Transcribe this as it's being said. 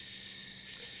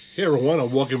Hey everyone,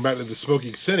 and welcome back to the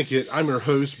Smoking Syndicate. I'm your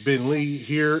host, Ben Lee,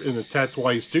 here in the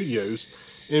Tatooine Studios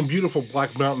in beautiful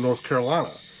Black Mountain, North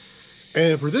Carolina.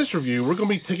 And for this review, we're going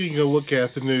to be taking a look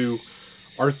at the new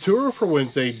Arturo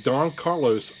Fuente Don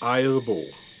Carlos Eye of the Bull.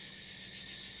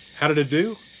 How did it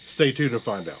do? Stay tuned to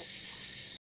find out.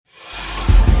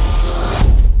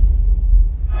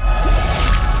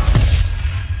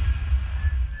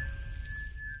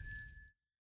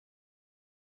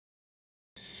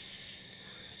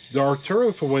 The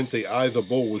Arturo Fuente Eye of the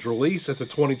Bull was released at the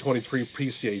 2023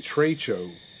 PCA trade show,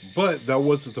 but that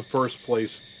wasn't the first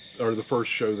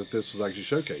show that this was actually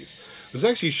showcased. It was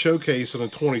actually showcased in the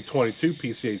 2022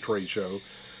 PCA trade show,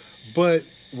 but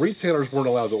retailers weren't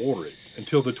allowed to order it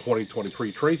until the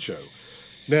 2023 trade show.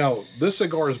 Now, this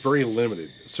cigar is very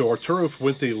limited, so Arturo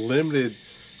Fuente limited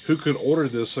who could order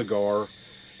this cigar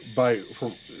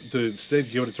to instead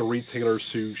give it to retailers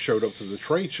who showed up to the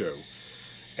trade show.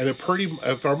 And if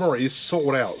I remember, it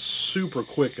sold out super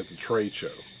quick at the trade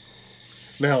show.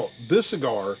 Now, this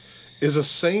cigar is the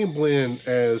same blend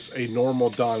as a normal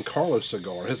Don Carlos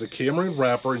cigar. It has a Cameroon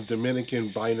wrapper and Dominican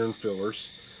binder and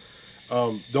fillers.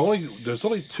 There's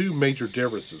only two major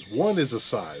differences. One is the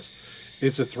size.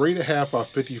 It's a 3.5 by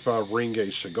 55 ring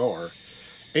gauge cigar.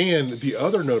 And the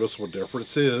other noticeable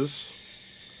difference is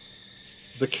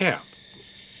the cap.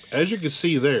 As you can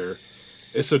see there,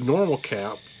 it's a normal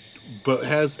cap, but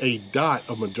has a dot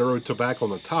of Maduro tobacco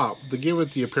on the top to give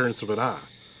it the appearance of an eye.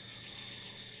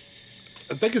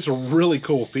 I think it's a really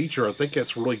cool feature. I think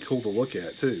that's really cool to look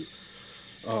at too.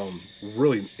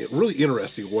 Really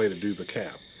interesting way to do the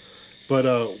cap. But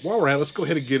while we're at it, let's go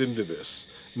ahead and get into this.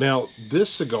 Now,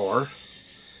 this cigar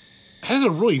has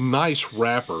a really nice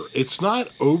wrapper. It's not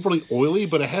overly oily,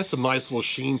 but it has a nice little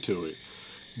sheen to it.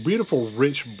 Beautiful,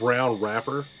 rich brown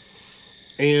wrapper.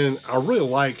 And I really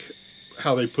like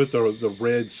how they put the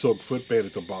red silk footband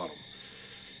at the bottom.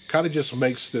 Kind of just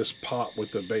makes this pop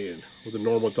with the band, with the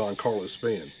normal Don Carlos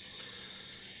band.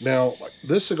 Now,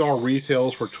 this cigar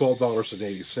retails for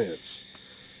 $12.80.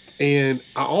 And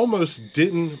I almost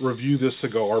didn't review this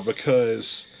cigar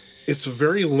because it's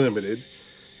very limited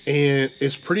and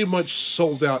it's pretty much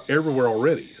sold out everywhere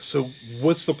already. So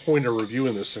what's the point of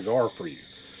reviewing this cigar for you?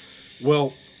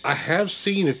 Well, I have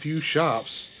seen a few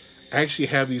shops actually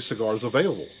have these cigars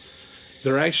available.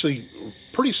 They're actually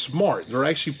pretty smart. They're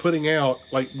actually putting out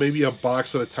like maybe a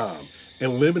box at a time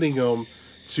and limiting them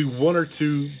to one or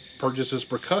two purchases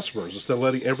per customers instead of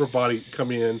letting everybody come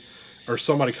in or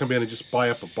somebody come in and just buy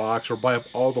up a box or buy up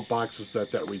all the boxes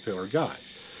that retailer got.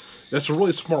 That's a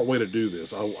really smart way to do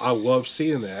this. I love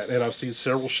seeing that, and I've seen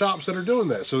several shops that are doing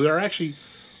that. So there actually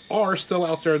are still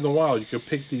out there in the wild. You can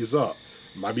pick these up.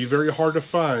 It might be very hard to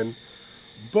find,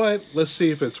 but let's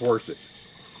see if it's worth it.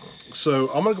 So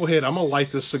I'm going to go ahead, I'm going to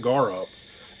light this cigar up,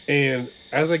 and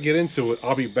as I get into it,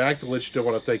 I'll be back to let you know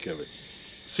what I think of it.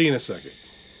 See you in a second.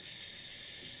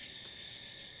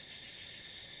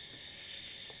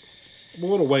 I'm a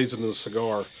little ways into the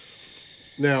cigar.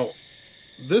 Now,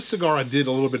 this cigar I did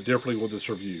a little bit differently with this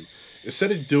review.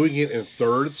 Instead of doing it in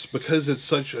thirds, because it's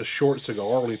such a short cigar,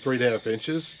 only 3.5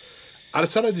 inches, I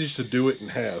decided just to do it in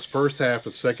halves, first half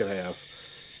and second half,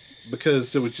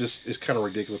 because it's kind of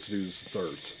ridiculous to do this in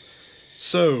thirds.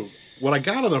 So what I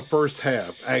got on the first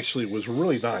half actually was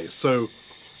really nice. So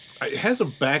it has a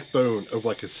backbone of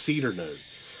like a cedar note,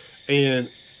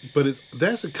 but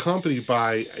that's accompanied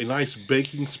by a nice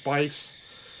baking spice,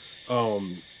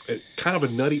 kind of a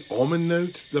nutty almond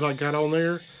note that I got on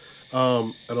there,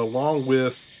 and along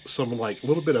with some like a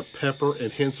little bit of pepper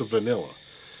and hints of vanilla.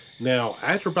 Now,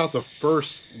 after about the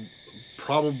first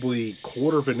probably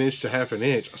quarter of an inch to half an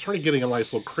inch, I started getting a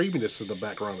nice little creaminess in the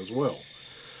background as well.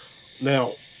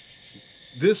 Now,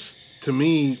 this to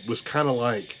me was kind of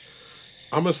like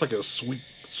almost like a sweet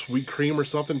cream or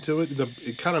something to it.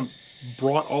 It kind of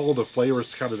brought all the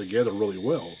flavors kind of together really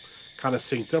well, kind of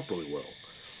synced up really well.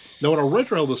 Now, when I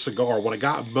retrohaled the cigar, what I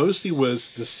got mostly was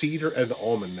the cedar and the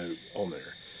almond note on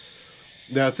there.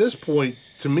 Now, at this point,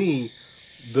 to me,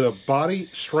 the body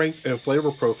strength and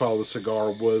flavor profile of the cigar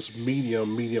was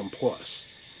medium plus.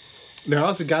 Now,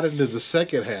 as I got into the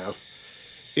second half,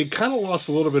 it kind of lost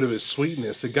a little bit of its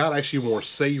sweetness. It got actually more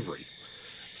savory.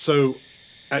 So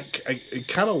it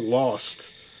kind of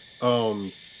lost,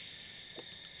 like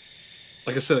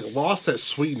I said, it lost that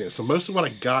sweetness. And most of what I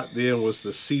got then was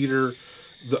the cedar,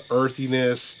 the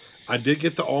earthiness. I did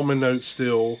get the almond note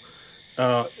still,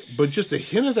 but just a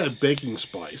hint of that baking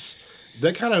spice.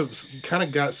 That kind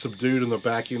of got subdued in the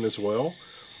back end as well.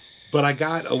 But I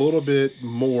got a little bit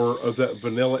more of that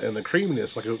vanilla and the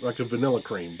creaminess, like a vanilla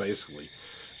cream, basically,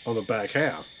 on the back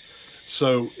half.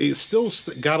 So it still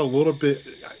got a little bit,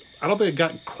 I don't think it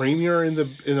got creamier in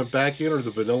the back end or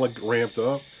the vanilla ramped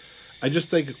up. I just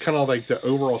think kind of like the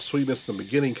overall sweetness in the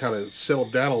beginning kind of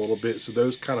settled down a little bit, so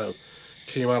those kind of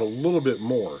came out a little bit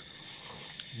more.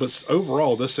 But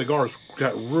overall, this cigar's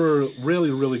got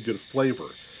really, really good flavor.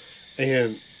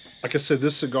 And like I said,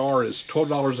 this cigar is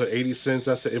 $12.80.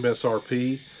 That's the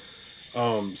MSRP.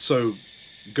 So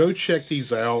go check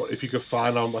these out if you can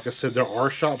find them. Like I said, there are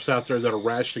shops out there that are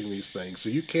rationing these things, so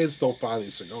you can still find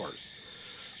these cigars.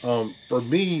 For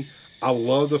me, I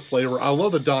love the flavor. I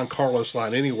love the Don Carlos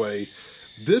line anyway.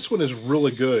 This one is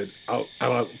really good.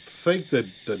 I think that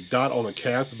the dot on the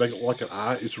cap to make it look like an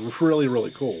eye is really,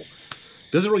 really cool.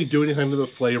 Doesn't really do anything to the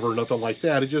flavor, nothing like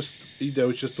that. It just,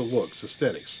 it's just the looks,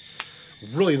 aesthetics.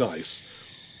 Really nice.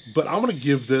 But I'm going to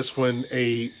give this one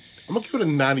I'm going to give it a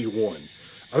 91.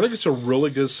 I think it's a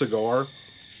really good cigar.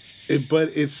 But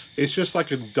it's just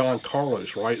like a Don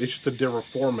Carlos, right? It's just a different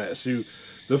format. So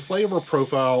the flavor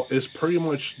profile is pretty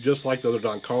much just like the other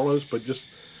Don Carlos, but just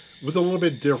with a little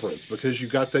bit difference because you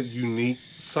got that unique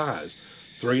size,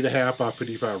 3.5 by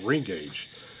 55 ring gauge.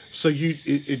 So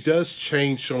it does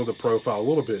change some of the profile a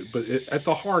little bit, but at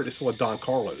the heart, it's still a Don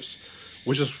Carlos,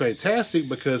 which is fantastic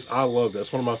because I love that.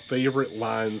 It's one of my favorite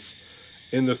lines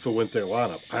in the Fuente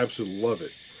lineup. I absolutely love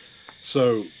it.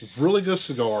 So really good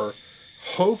cigar.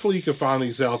 Hopefully you can find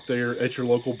these out there at your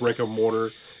local brick and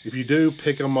mortar. If you do,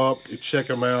 pick them up, check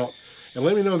them out, and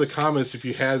let me know in the comments if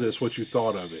you had this, what you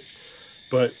thought of it.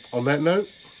 But on that note,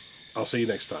 I'll see you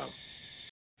next time.